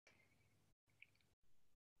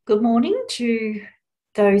Good morning to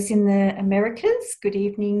those in the Americas. Good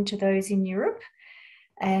evening to those in Europe.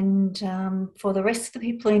 And for the rest of the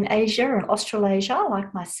people in Asia and Australasia,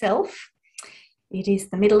 like myself, it is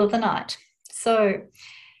the middle of the night. So,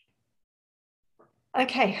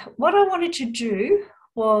 okay, what I wanted to do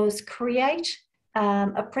was create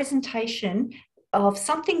a presentation of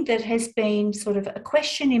something that has been sort of a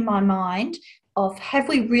question in my mind of have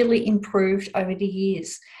we really improved over the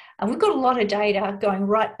years? And we've got a lot of data going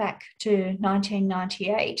right back to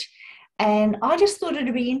 1998. And I just thought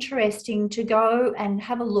it'd be interesting to go and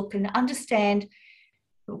have a look and understand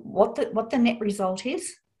what the net result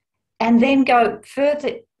is, and then go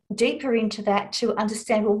further deeper into that to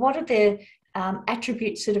understand, well, what are the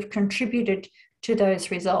attributes that have contributed to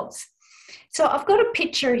those results. So I've got a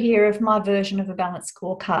picture here of my version of a balanced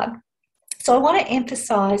scorecard. So I want to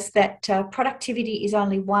emphasize that productivity is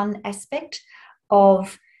only one aspect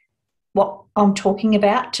of what I'm talking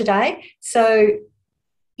about today. So,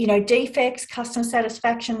 you know, defects, customer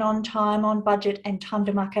satisfaction, on time, on budget, and time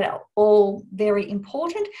to market are all very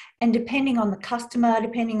important. And depending on the customer,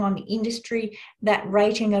 depending on the industry, that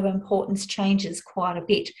rating of importance changes quite a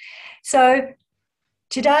bit. So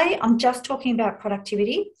today I'm just talking about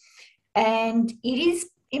productivity, and it is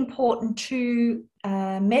important to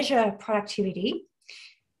measure productivity,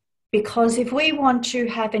 because if we want to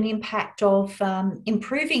have an impact of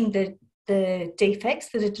improving the defects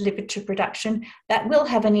that are delivered to production, that will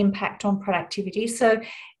have an impact on productivity. So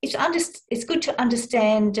it's good to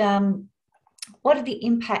understand what are the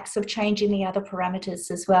impacts of changing the other parameters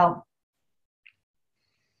as well.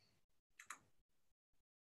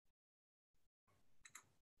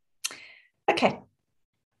 Okay.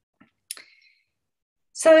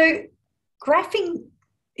 So graphing,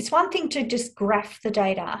 it's one thing to just graph the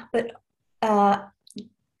data, but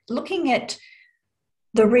looking at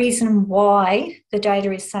the reason why the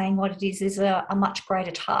data is saying what it is a much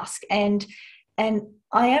greater task. And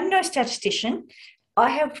I am no statistician. I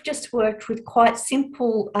have just worked with quite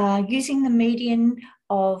simple, using the median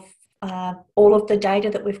of all of the data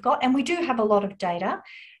that we've got, and we do have a lot of data.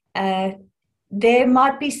 There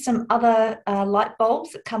might be some other light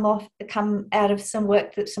bulbs that come out of some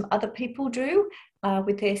work that some other people do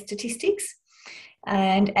with their statistics.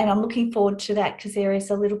 And I'm looking forward to that, because there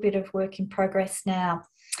is a little bit of work in progress now.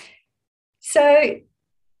 So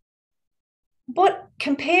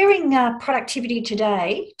comparing productivity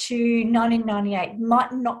today to 1998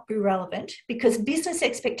 might not be relevant, because business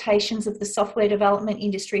expectations of the software development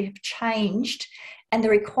industry have changed and the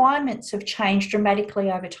requirements have changed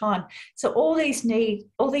dramatically over time. So all these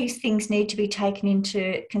things need to be taken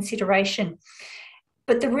into consideration.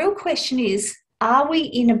 But the real question is, are we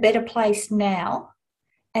in a better place now?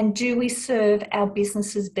 And do we serve our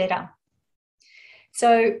businesses better?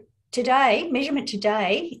 So measurement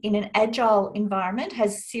today in an agile environment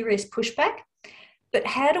has serious pushback, but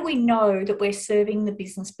how do we know that we're serving the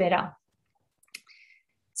business better?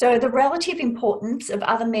 So the relative importance of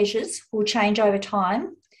other measures will change over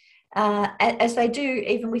time, as they do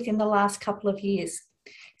even within the last couple of years.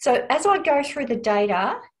 So as I go through the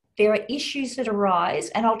data, there are issues that arise,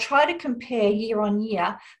 and I'll try to compare year on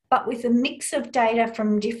year, but with a mix of data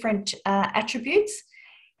from different attributes.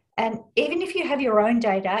 And even if you have your own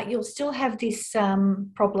data, you'll still have this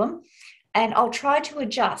problem. And I'll try to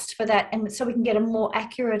adjust for that, and so we can get a more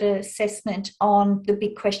accurate assessment on the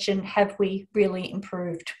big question, have we really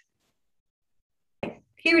improved?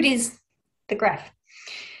 Here it is, the graph.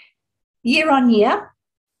 Year on year,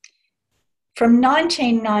 from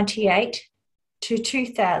 1998 to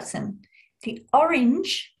 2000, the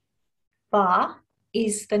orange bar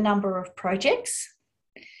is the number of projects.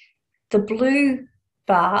 The blue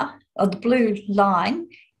bar, or the blue line,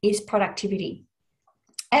 is productivity.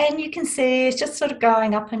 And you can see it's just sort of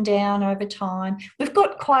going up and down over time. We've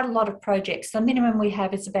got quite a lot of projects. The minimum we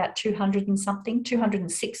have is about 200 and something,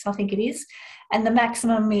 206 I think it is. And the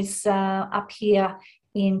maximum is up here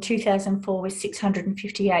in 2004 with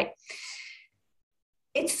 658.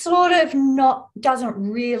 It's sort of doesn't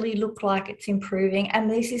really look like it's improving. And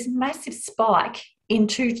there's this massive spike in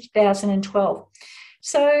 2012.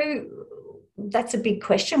 So that's a big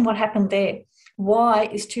question. What happened there? Why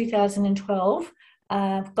is 2012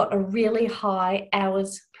 got a really high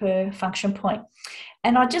hours per function point?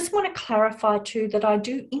 And I just want to clarify too that I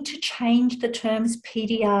do interchange the terms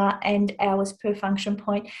PDR and hours per function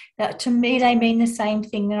point. Now, to me, they mean the same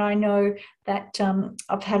thing, and I know that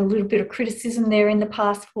I've had a little bit of criticism there in the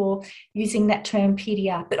past for using that term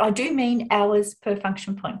PDR, but I do mean hours per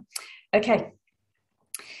function point. Okay.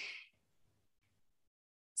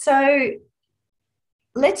 So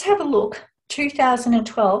let's have a look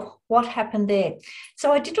 2012, what happened there?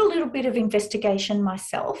 So I did a little bit of investigation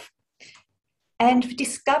myself and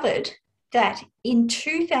discovered that in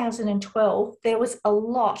 2012, there was a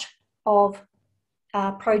lot of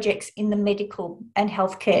projects in the medical and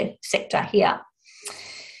healthcare sector here.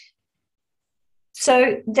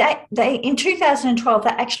 So in 2012,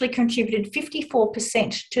 that actually contributed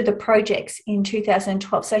 54% to the projects in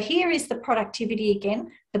 2012. So here is the productivity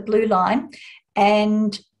again, the blue line,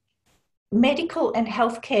 and medical and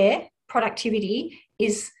healthcare productivity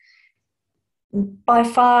is by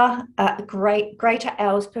far greater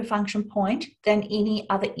hours per function point than any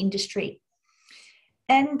other industry.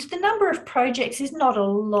 And the number of projects is not a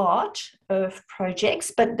lot of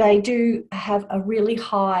projects, but they do have a really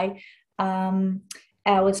high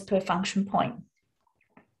hours per function point.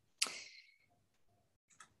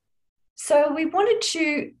 So we wanted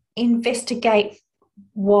to investigate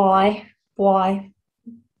why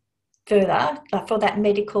further for that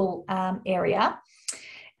medical area.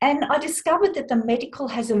 And I discovered that the medical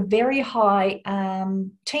has a very high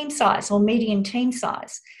team size or median team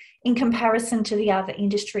size in comparison to the other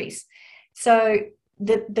industries. So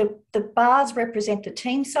the bars represent the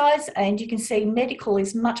team size, and you can see medical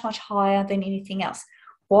is much, much higher than anything else.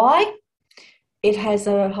 Why it has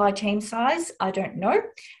a high team size, I don't know,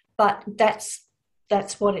 but that's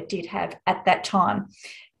what it did have at that time.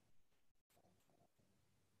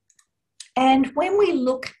 And when we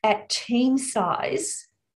look at team size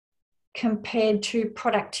compared to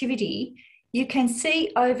productivity, you can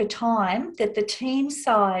see over time that the team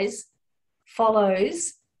size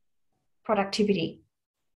follows productivity,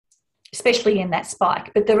 especially in that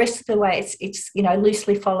spike. But the rest of the way, it's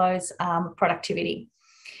loosely follows productivity.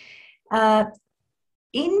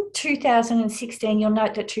 In 2016, you'll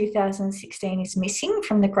note that 2016 is missing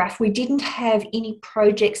from the graph. We didn't have any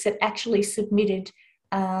projects that actually submitted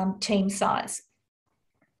team size.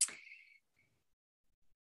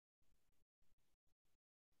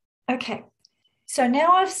 Okay, so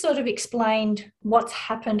now I've sort of explained what's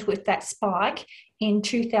happened with that spike in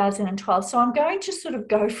 2012. So I'm going to sort of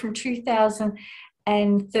go from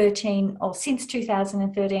 2013 or since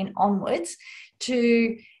 2013 onwards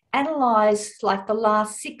to analyse like the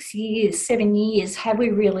last 6 years, 7 years. Have we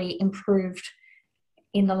really improved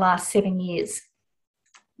in the last 7 years?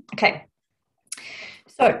 Okay.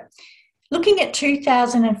 So looking at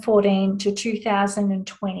 2014 to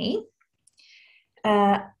 2020,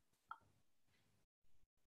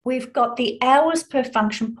 we've got the hours per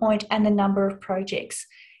function point and the number of projects.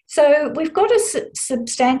 So we've got a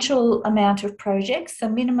substantial amount of projects. The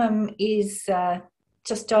minimum is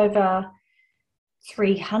just over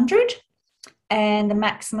 300 and the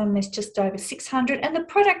maximum is just over 600. And the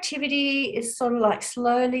productivity is sort of like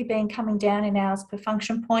slowly been coming down in hours per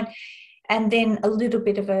function point, and then a little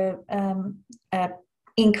bit of a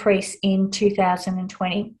increase in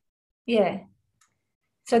 2020. Yeah.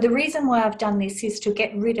 So the reason why I've done this is to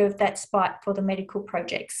get rid of that spike for the medical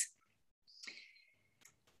projects.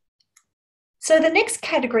 So the next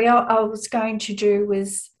category I was going to do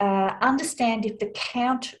was understand if the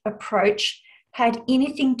count approach had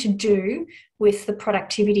anything to do with the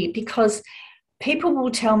productivity, because people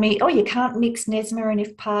will tell me, oh, you can't mix NESMA and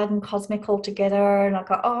IFPAG and COSMIC all together. And I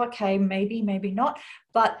go, oh, okay, maybe, maybe not.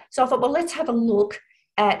 But so I thought, well, let's have a look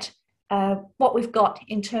at what we've got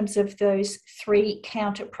in terms of those three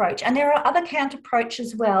count approach. And there are other count approach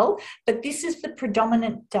as well, but this is the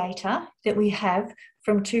predominant data that we have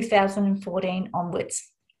from 2014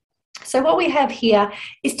 onwards. So what we have here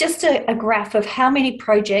is just a graph of how many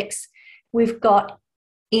projects we've got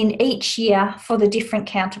in each year for the different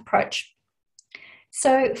count approach.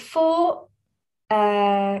 So for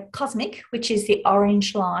COSMIC, which is the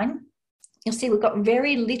orange line, you'll see we've got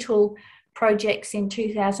very little projects in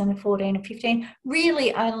 2014 and 15,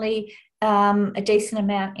 really only a decent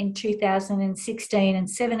amount in 2016 and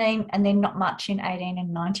 17, and then not much in 18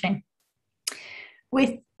 and 19.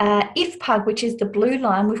 With IFPAG, which is the blue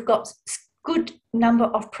line, we've got a good number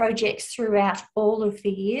of projects throughout all of the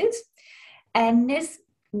years. And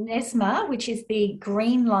NESMA, which is the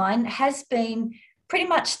green line, has been pretty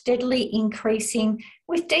much steadily increasing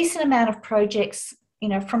with decent amount of projects,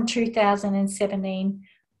 from 2017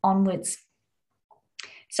 onwards.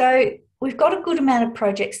 So we've got a good amount of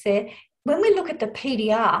projects there. When we look at the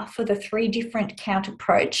PDR for the three different count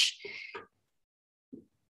approach,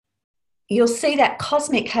 you'll see that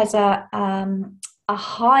COSMIC has a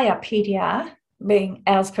higher PDR, being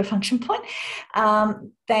hours per function point,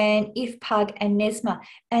 than IFPAG and NESMA.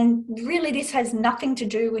 And really this has nothing to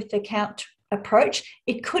do with the count approach.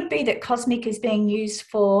 It could be that COSMIC is being used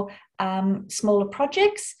for smaller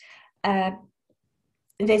projects.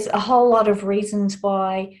 there's a whole lot of reasons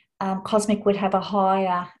why Cosmic would have a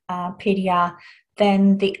higher PDR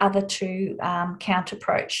than the other two count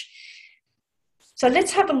approach. So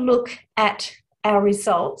let's have a look at our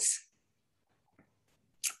results.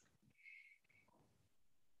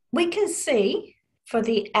 We can see for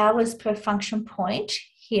the hours per function point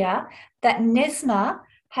here that NESMA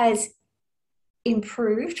has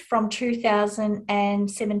improved from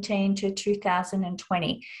 2017 to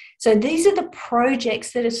 2020. So these are the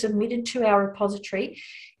projects that are submitted to our repository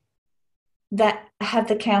that have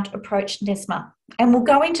the count approach NESMA. And we'll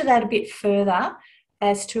go into that a bit further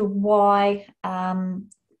as to why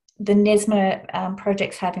the NESMA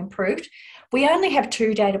projects have improved. We only have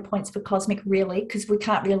 2 data points for Cosmic, really, because we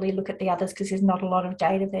can't really look at the others because there's not a lot of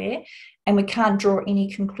data there, and we can't draw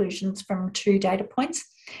any conclusions from 2 data points.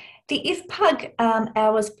 The IFPUG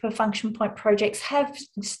hours per function point projects have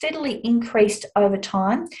steadily increased over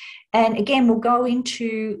time. And again, we'll go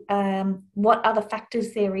into what other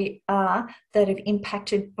factors there are that have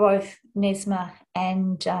impacted both NESMA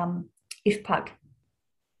and IFPUG.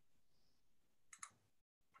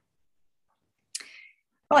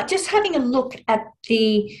 Right, just having a look at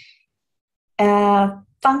the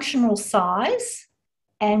functional size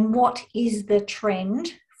and what is the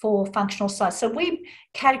trend for functional size. So we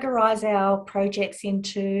categorise our projects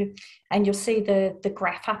into, and you'll see the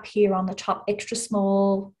graph up here on the top, extra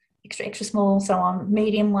small, extra small, so on,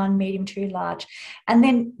 medium 1, medium 2, large. And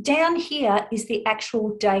then down here is the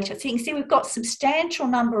actual data. So you can see we've got substantial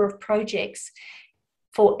number of projects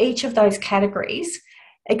for each of those categories.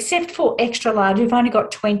 Except for extra large, we've only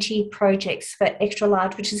got 20 projects for extra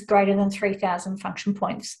large, which is greater than 3,000 function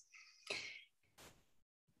points.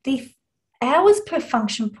 The hours per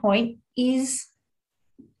function point is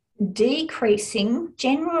decreasing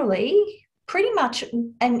generally pretty much,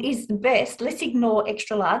 and is the best. Let's ignore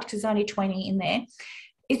extra large because there's only 20 in there.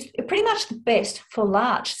 It's pretty much the best for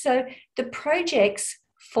large. So the projects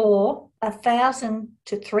for 1,000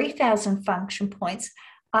 to 3,000 function points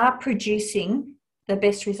are producing the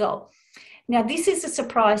best result. Now, this is a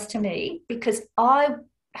surprise to me because I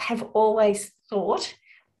have always thought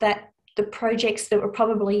that the projects that were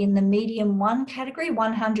probably in the medium 1 category,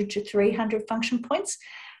 100 to 300 function points,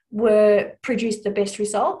 were produced the best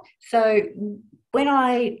result. So when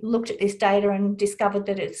I looked at this data and discovered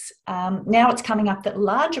that it's now it's coming up that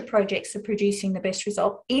larger projects are producing the best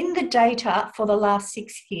result in the data for the last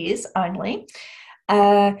 6 years only,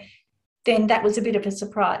 then that was a bit of a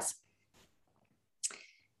surprise.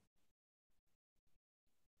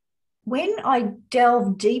 When I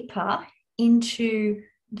delve deeper into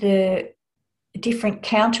the different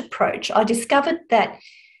count approach, I discovered that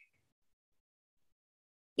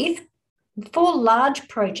if for large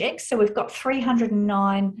projects, so we've got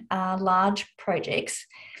 309 large projects,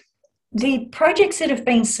 the projects that have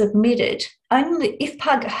been submitted, only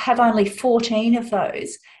IFPUG have only 14 of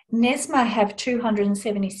those, NESMA have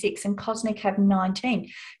 276 and Cosmic have 19.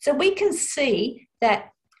 So we can see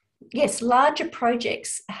that yes, larger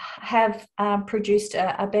projects have produced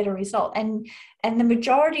a better result, and the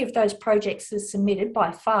majority of those projects are submitted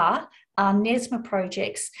by far are NESMA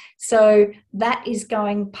projects. So that is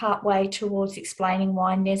going part way towards explaining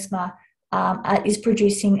why NESMA is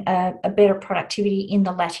producing a better productivity in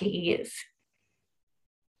the latter years.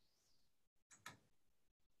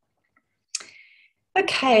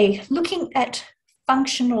 Okay, looking at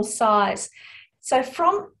functional size. So I've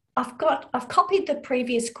copied the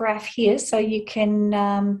previous graph here so you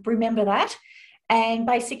can remember that. And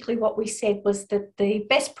basically what we said was that the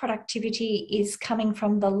best productivity is coming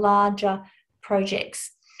from the larger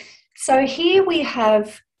projects. So here we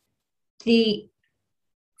have the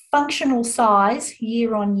functional size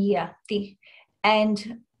year on year,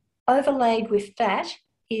 and overlaid with that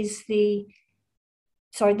is the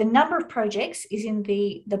number of projects is in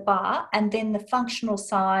the bar, and then the functional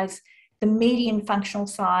size, the median functional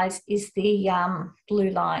size is the blue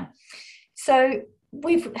line. So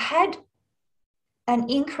we've had an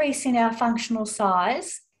increase in our functional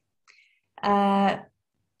size,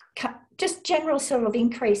 just general sort of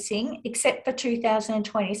increasing, except for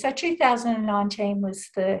 2020. So 2019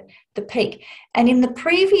 was the peak. And in the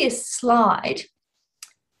previous slide,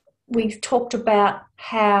 we've talked about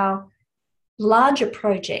how larger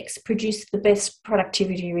projects produce the best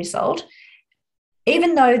productivity result.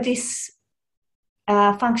 Even though this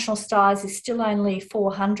functional size is still only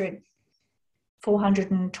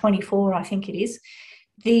 424, I think it is,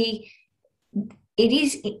 it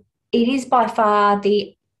is by far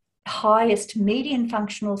the highest median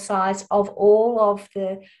functional size of all of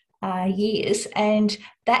the years, and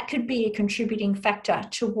that could be a contributing factor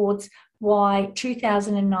towards why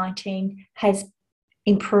 2019 has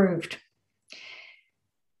improved.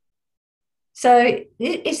 So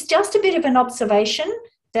it's just a bit of an observation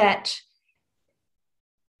that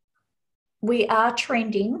we are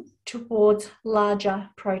trending towards larger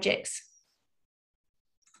projects.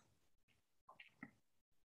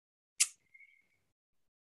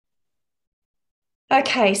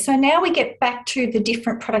 Okay, so now we get back to the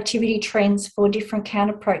different productivity trends for different count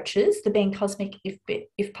approaches, the Being Cosmic,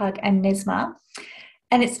 IFPUG and NESMA.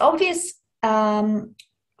 And it's obvious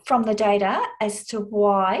from the data as to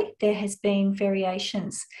why there has been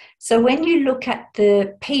variations. So when you look at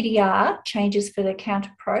the PDR changes for the count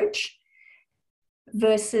approach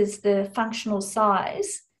versus the functional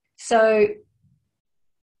size, so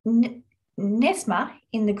NESMA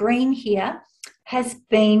in the green here has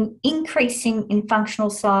been increasing in functional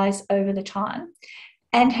size over the time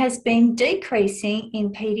and has been decreasing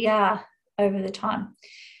in PDR over the time.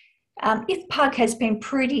 IFPUG has been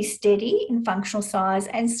pretty steady in functional size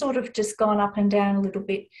and sort of just gone up and down a little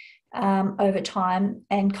bit over time,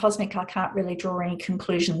 and Cosmic I can't really draw any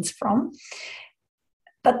conclusions from.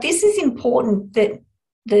 But this is important that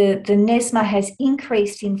the NESMA has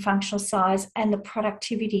increased in functional size and the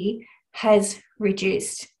productivity has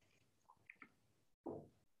reduced.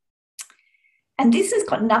 And this has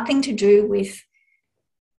got nothing to do with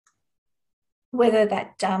whether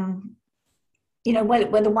that,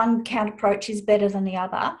 whether one count approach is better than the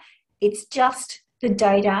other. It's just the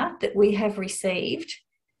data that we have received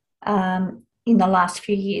in the last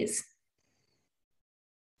few years.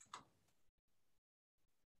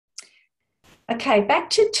 Okay, back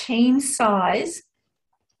to team size.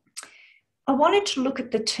 I wanted to look at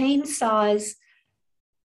the team size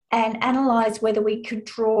and analyse whether we could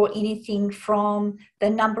draw anything from the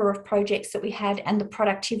number of projects that we had and the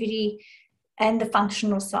productivity and the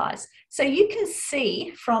functional size. So you can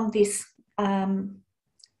see from this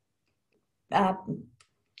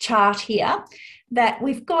chart here that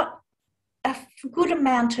we've got a good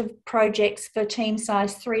amount of projects for team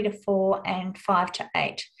size 3 to 4 and 5 to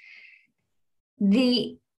 8.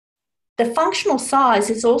 The functional size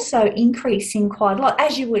is also increasing quite a lot,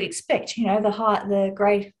 as you would expect. You know,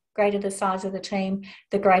 the greater the size of the team,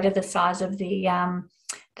 the greater the size of the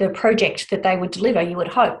project that they would deliver, you would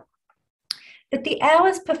hope. But the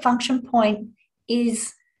hours per function point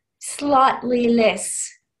is slightly less,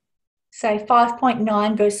 say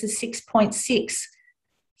 5.9 versus 6.6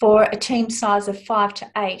 for a team size of 5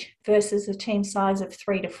 to 8 versus a team size of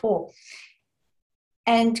 3 to 4.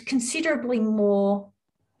 And considerably more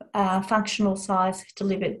functional size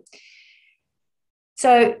delivered.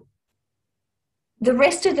 So the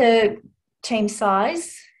rest of the team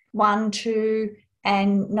size, 1, 2,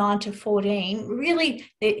 and 9 to 14, really,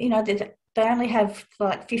 they only have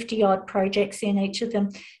like 50 odd projects in each of them.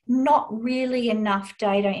 Not really enough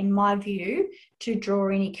data, in my view, to draw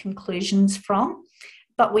any conclusions from.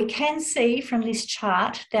 But we can see from this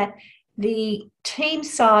chart that the team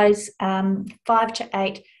size 5 to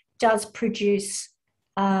 8 does produce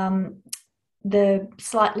the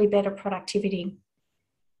slightly better productivity.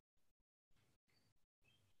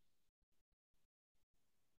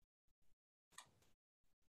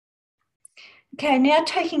 Okay, now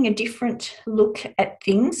taking a different look at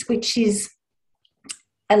things, which is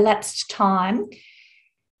elapsed time.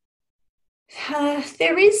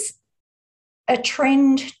 There is a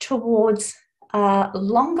trend towards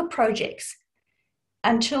longer projects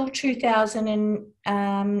until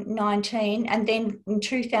 2019, and then in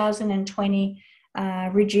 2020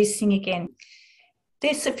 reducing again.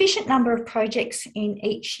 There's sufficient number of projects in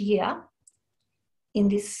each year. In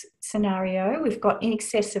this scenario, we've got in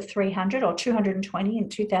excess of 300 or 220 in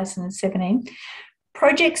 2017.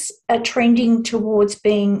 Projects are trending towards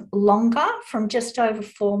being longer, from just over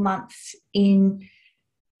 4 months in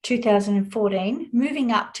 2014,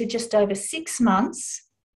 moving up to just over 6 months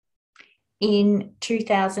in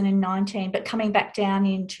 2019, but coming back down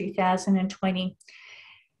in 2020.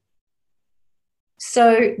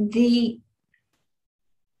 So the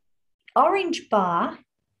orange bar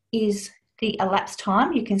is the elapsed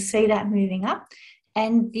time. You can see that moving up.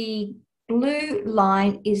 And the blue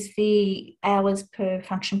line is the hours per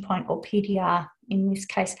function point, or PDR in this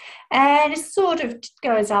case. And it sort of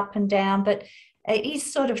goes up and down, but it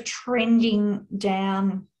is sort of trending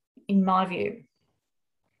down in my view.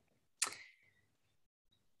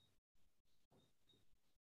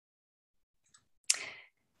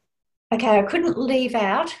 Okay, I couldn't leave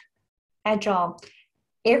out Agile.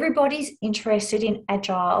 Everybody's interested in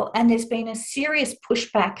Agile, and there's been a serious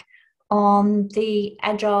pushback on the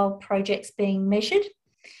Agile projects being measured.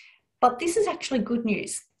 But this is actually good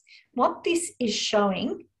news. What this is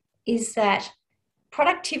showing is that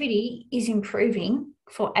productivity is improving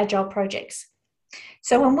for agile projects.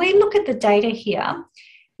 So when we look at the data here,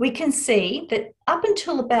 we can see that up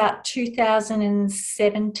until about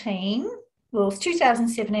 2017, well, it's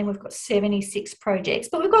 2017, we've got 76 projects,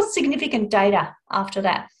 but we've got significant data after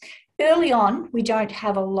that. Early on, we don't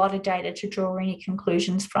have a lot of data to draw any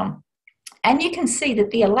conclusions from. And you can see that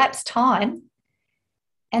the elapsed time,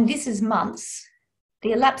 and this is months,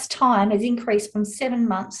 the elapsed time has increased from 7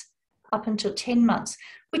 months up until 10 months,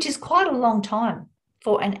 which is quite a long time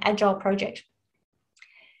for an agile project.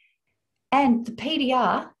 And the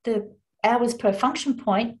PDR, the hours per function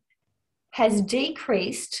point, has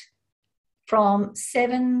decreased from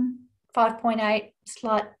 5.8,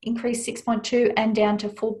 slight increase 6.2, and down to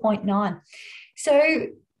 4.9. So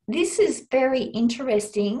this is very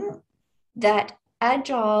interesting that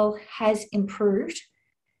agile has improved.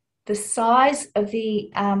 The size of the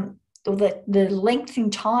length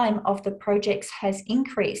in time of the projects has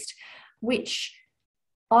increased, which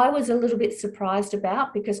I was a little bit surprised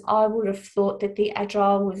about, because I would have thought that the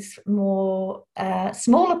agile was more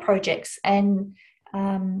smaller projects and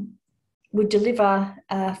would deliver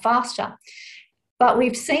faster. But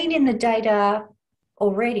we've seen in the data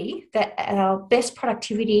already that our best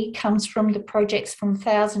productivity comes from the projects from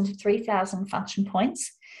 1,000 to 3,000 function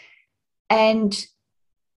points. And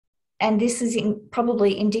this is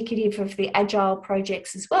probably indicative of the agile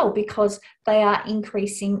projects as well, because they are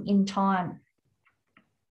increasing in time.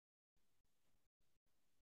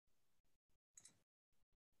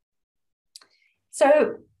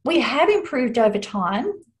 So we have improved over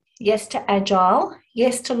time, yes to agile,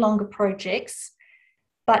 yes to longer projects,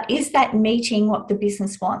 but is that meeting what the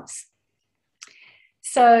business wants?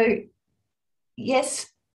 So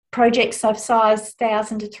yes, projects of size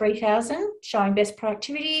 1,000 to 3,000 showing best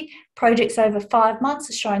productivity, projects over 5 months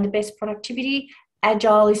are showing the best productivity,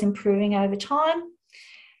 agile is improving over time,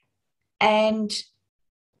 and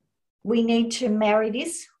we need to marry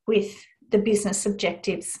this with the business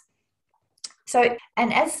objectives. So,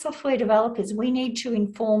 and as software developers, we need to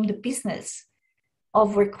inform the business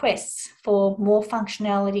of requests for more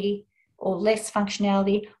functionality or less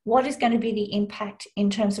functionality. What is going to be the impact in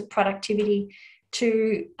terms of productivity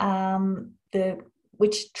to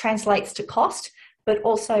which translates to cost, but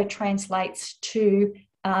also translates to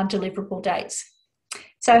deliverable dates.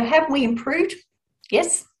 So have we improved?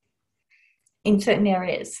 Yes, in certain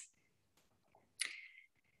areas.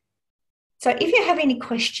 So if you have any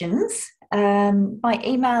questions, my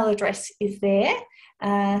email address is there,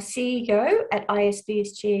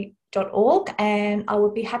 ceo@isbsg.org, and I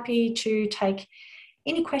would be happy to take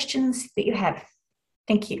any questions that you have.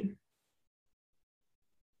 Thank you.